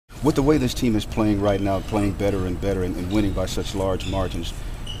With the way this team is playing right now, playing better and better and winning by such large margins,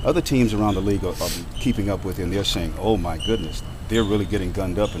 other teams around the league are keeping up with you, and they're saying, oh my goodness, they're really getting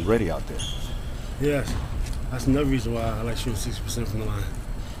gunned up and ready out there. Yes, that's another reason why I like shooting 60% from the line,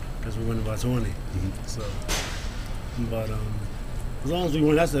 because we're winning by 20. So, but as long as we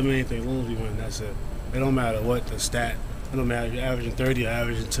win, that's the main thing. As long as we win, that's it. It don't matter what the stat. It don't matter if you're averaging 30 or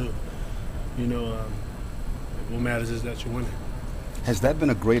averaging 2. You know, what matters is that you're winning. Has that been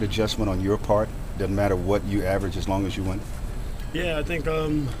a great adjustment on your part? Doesn't matter what you average as long as you win? Yeah, I think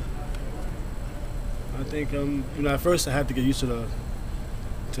you know, at first I had to get used to the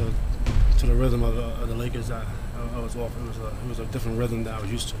rhythm of the Lakers. I was off. It was a different rhythm that I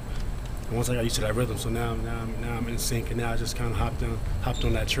was used to. And once I got used to that rhythm, so now I'm in sync, and now I just kind of hopped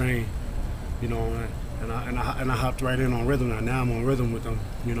on that train, you know, and I hopped right in on rhythm. Now I'm on rhythm with them,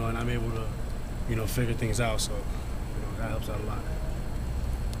 you know, and I'm able to, you know, figure things out. So, you know, that helps out a lot.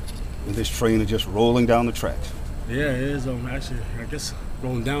 And this train is just rolling down the tracks. Yeah, it is. Actually, I guess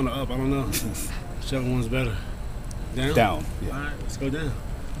rolling down or up. I don't know. Whichever one's better. Down. Down. Yeah. All right, let's go down.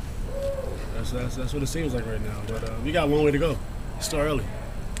 That's what it seems like right now. But we got a long way to go. It's still early.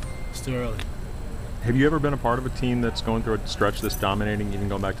 Have you ever been a part of a team that's going through a stretch this dominating, even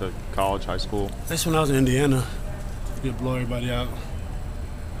going back to college, high school? That's when I was in Indiana. We'd blow everybody out.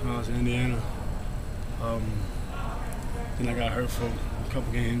 When I was in Indiana. Then I got hurt for a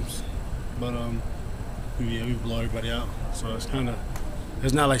couple games. But we blow everybody out. So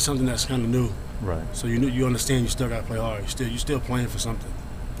it's not like something that's kind of new. Right. So you understand you still got to play hard. You're still playing for something.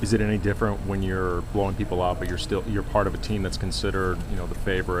 Is it any different when you're blowing people out, but you're part of a team that's considered, you know, the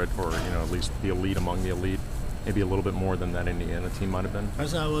favorite, or, you know, at least the elite among the elite? Maybe a little bit more than that Indiana team might have been.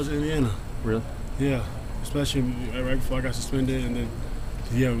 That's how I was in Indiana. Really? Yeah, especially right before I got suspended, and then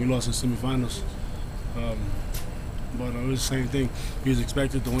we lost in semifinals. But it was the same thing. We was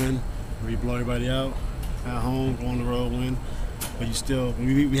expected to win. We blow everybody out at home, go on the road, win. But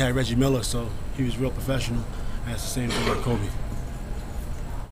we had Reggie Miller, so he was real professional. That's the same thing with Kobe.